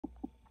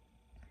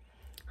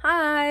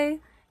Hi,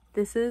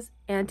 this is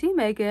Auntie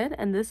Megan,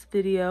 and this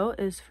video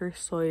is for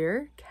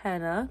Sawyer,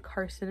 Kenna,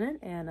 Carson,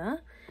 and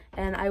Anna.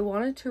 And I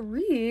wanted to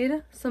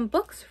read some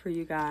books for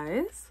you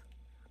guys.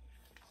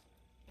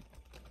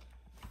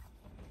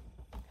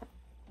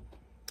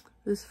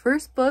 This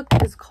first book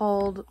is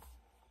called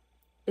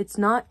It's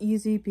Not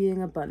Easy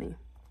Being a Bunny.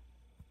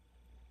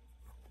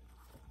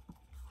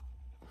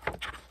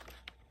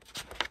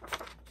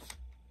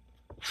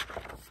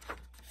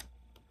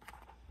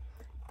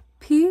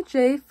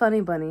 PJ Funny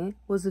Bunny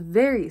was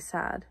very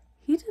sad.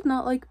 He did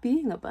not like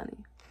being a bunny.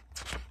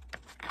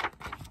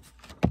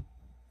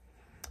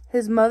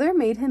 His mother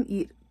made him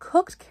eat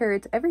cooked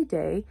carrots every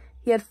day.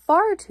 He had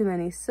far too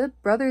many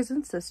brothers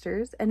and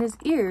sisters, and his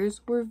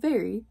ears were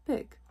very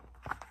big.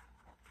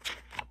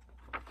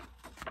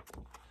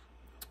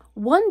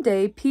 One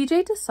day,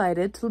 PJ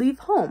decided to leave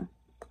home.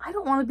 I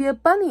don't want to be a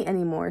bunny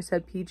anymore,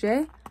 said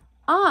PJ.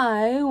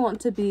 I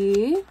want to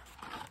be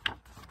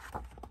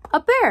a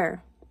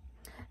bear.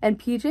 And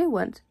PJ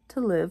went to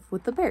live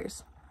with the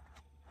bears.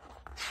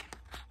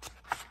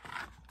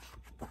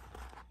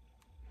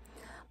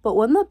 But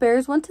when the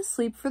bears went to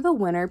sleep for the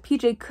winter,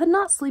 PJ could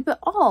not sleep at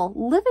all.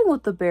 Living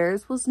with the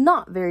bears was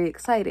not very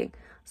exciting.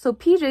 So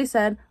PJ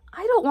said,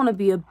 I don't want to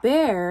be a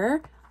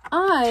bear.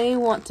 I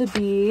want to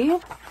be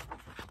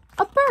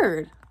a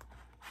bird.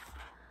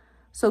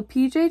 So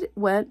PJ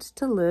went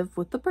to live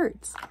with the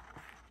birds.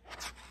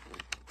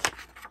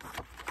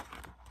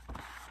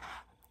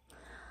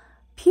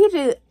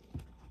 PJ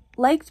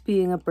liked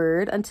being a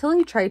bird until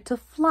he tried to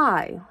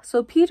fly.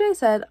 So PJ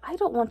said, I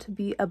don't want to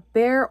be a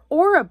bear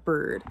or a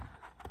bird.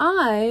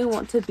 I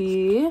want to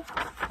be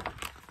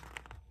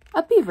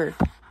a beaver.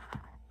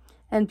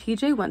 And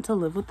PJ went to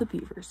live with the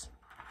beavers.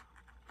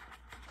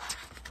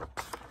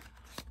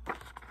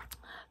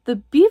 The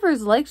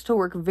beavers liked to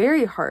work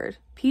very hard.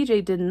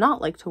 PJ did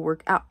not like to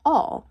work at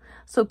all.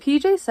 So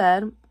PJ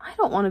said, I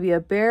don't want to be a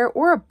bear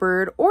or a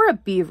bird or a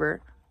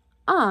beaver.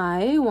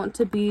 I want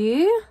to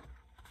be...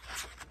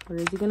 Where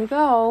is he gonna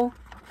go?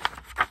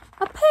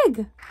 A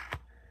pig.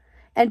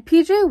 And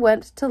PJ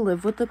went to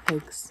live with the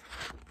pigs.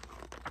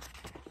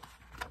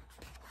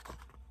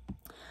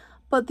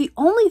 But the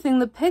only thing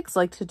the pigs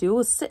liked to do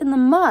was sit in the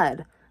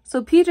mud.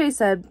 So PJ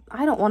said,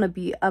 I don't want to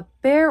be a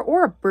bear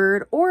or a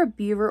bird or a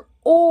beaver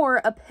or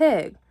a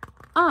pig.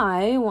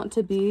 I want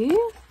to be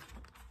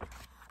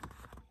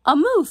a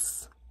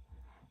moose.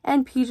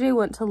 And PJ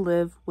went to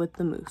live with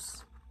the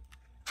moose.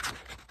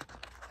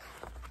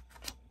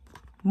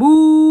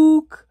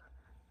 Mook.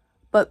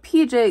 But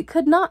PJ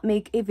could not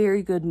make a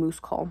very good moose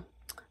call.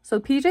 So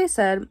PJ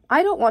said,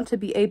 I don't want to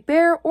be a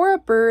bear or a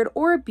bird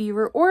or a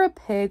beaver or a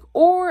pig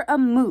or a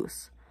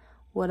moose.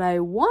 What I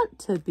want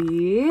to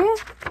be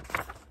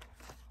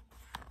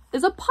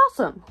is a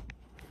possum.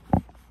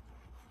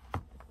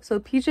 So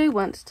PJ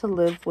went to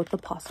live with the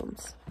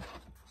possums.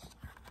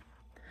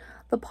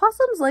 The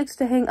possums liked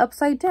to hang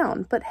upside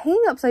down, but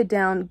hanging upside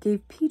down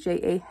gave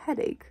PJ a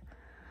headache.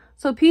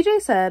 So PJ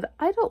said,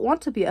 I don't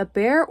want to be a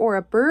bear or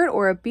a bird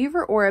or a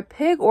beaver or a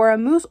pig or a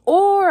moose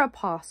or a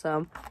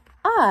possum.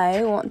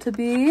 I want to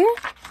be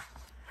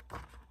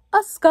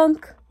a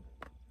skunk.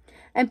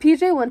 And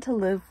PJ went to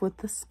live with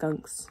the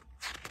skunks.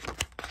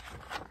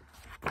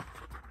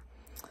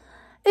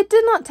 It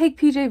did not take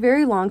PJ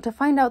very long to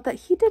find out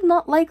that he did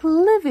not like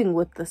living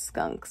with the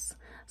skunks.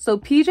 So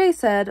PJ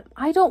said,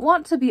 I don't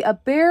want to be a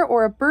bear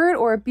or a bird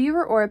or a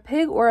beaver or a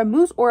pig or a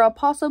moose or a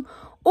possum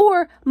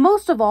or,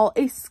 most of all,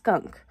 a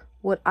skunk.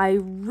 What I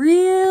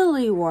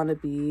really want to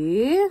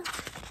be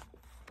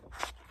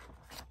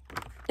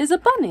is a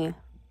bunny.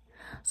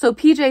 So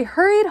PJ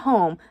hurried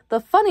home. The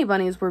funny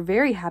bunnies were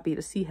very happy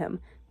to see him.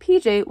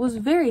 PJ was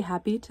very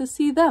happy to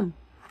see them.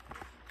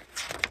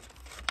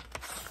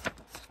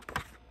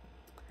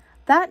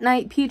 That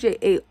night, PJ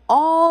ate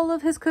all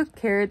of his cooked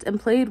carrots and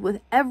played with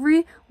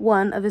every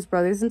one of his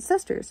brothers and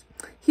sisters.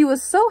 He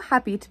was so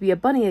happy to be a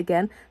bunny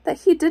again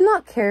that he did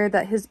not care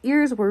that his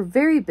ears were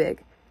very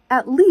big.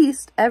 At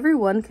least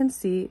everyone can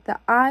see that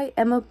I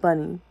am a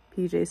bunny,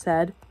 PJ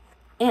said,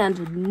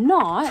 and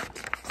not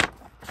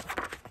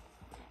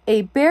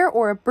a bear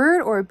or a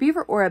bird or a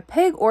beaver or a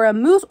pig or a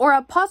moose or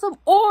a possum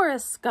or a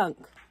skunk.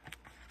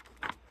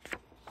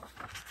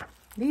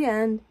 The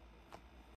end.